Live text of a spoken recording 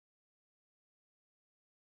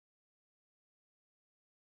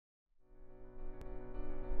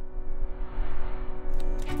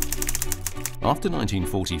After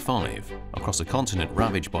 1945, across a continent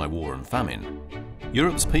ravaged by war and famine,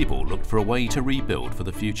 Europe's people looked for a way to rebuild for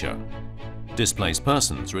the future. Displaced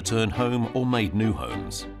persons returned home or made new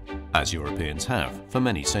homes, as Europeans have for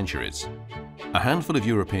many centuries. A handful of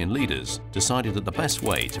European leaders decided that the best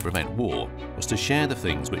way to prevent war was to share the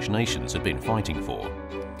things which nations had been fighting for,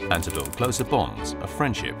 and to build closer bonds of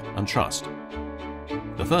friendship and trust.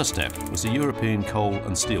 The first step was the European Coal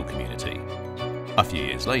and Steel Community. A few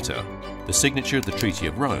years later, the signature of the Treaty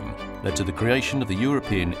of Rome led to the creation of the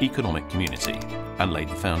European Economic Community and laid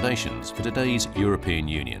the foundations for today's European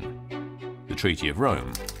Union. The Treaty of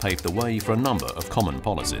Rome paved the way for a number of common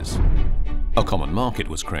policies. A common market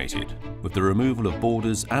was created, with the removal of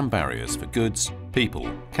borders and barriers for goods,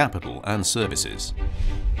 people, capital and services.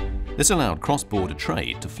 This allowed cross-border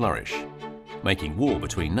trade to flourish, making war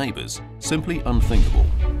between neighbours simply unthinkable,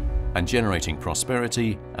 and generating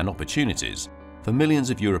prosperity and opportunities for millions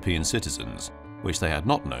of European citizens which they had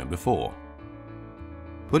not known before.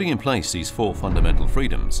 Putting in place these four fundamental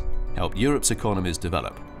freedoms helped Europe's economies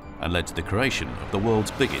develop and led to the creation of the world's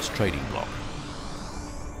biggest trading bloc.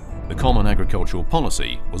 The Common Agricultural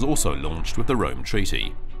Policy was also launched with the Rome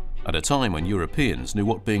Treaty, at a time when Europeans knew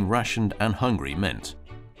what being rationed and hungry meant.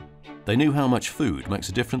 They knew how much food makes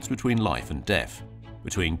a difference between life and death,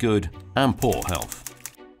 between good and poor health.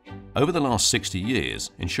 Over the last 60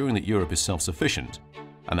 years, ensuring that Europe is self-sufficient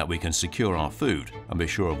and that we can secure our food and be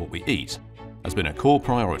sure of what we eat has been a core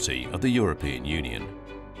priority of the European Union.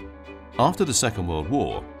 After the Second World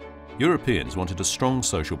War, Europeans wanted a strong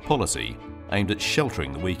social policy aimed at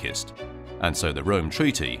sheltering the weakest, and so the Rome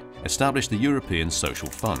Treaty established the European Social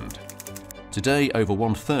Fund. Today, over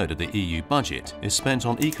 1/3 of the EU budget is spent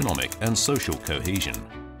on economic and social cohesion.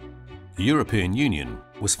 The European Union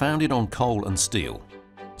was founded on coal and steel.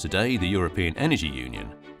 Today, the European Energy Union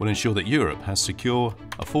will ensure that Europe has secure,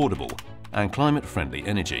 affordable and climate-friendly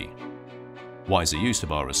energy. Wiser use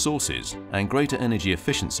of our resources and greater energy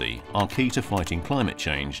efficiency are key to fighting climate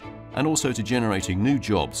change and also to generating new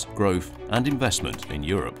jobs, growth and investment in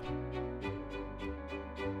Europe.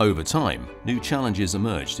 Over time, new challenges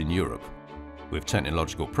emerged in Europe, with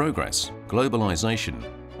technological progress, globalisation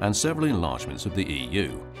and several enlargements of the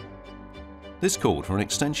EU. This called for an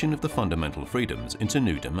extension of the fundamental freedoms into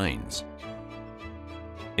new domains.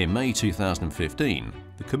 In May 2015,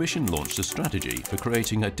 the Commission launched a strategy for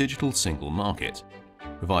creating a digital single market,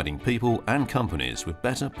 providing people and companies with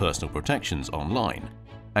better personal protections online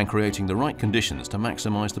and creating the right conditions to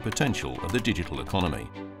maximise the potential of the digital economy.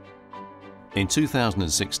 In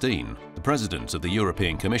 2016, the President of the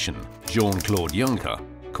European Commission, Jean-Claude Juncker,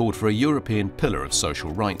 called for a European pillar of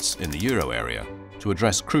social rights in the euro area to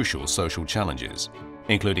address crucial social challenges,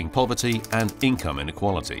 including poverty and income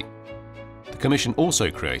inequality. The Commission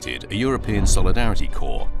also created a European Solidarity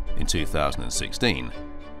Corps in 2016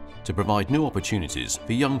 to provide new opportunities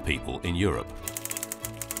for young people in Europe.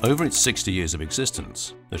 Over its 60 years of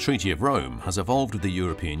existence, the Treaty of Rome has evolved with the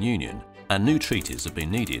European Union, and new treaties have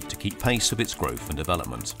been needed to keep pace with its growth and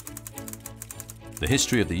development. The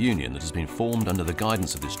history of the Union that has been formed under the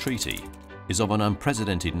guidance of this treaty is of an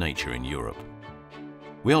unprecedented nature in Europe.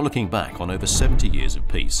 We are looking back on over 70 years of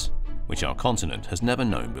peace, which our continent has never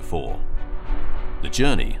known before. The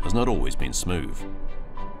journey has not always been smooth.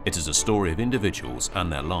 It is a story of individuals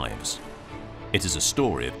and their lives. It is a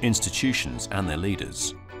story of institutions and their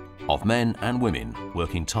leaders, of men and women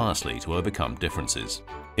working tirelessly to overcome differences.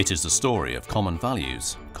 It is the story of common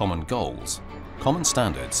values, common goals, common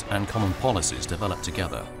standards and common policies developed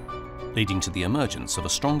together, leading to the emergence of a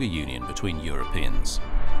stronger union between Europeans.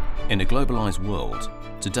 In a globalised world,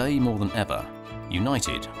 today more than ever,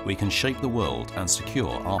 united we can shape the world and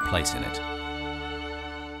secure our place in it.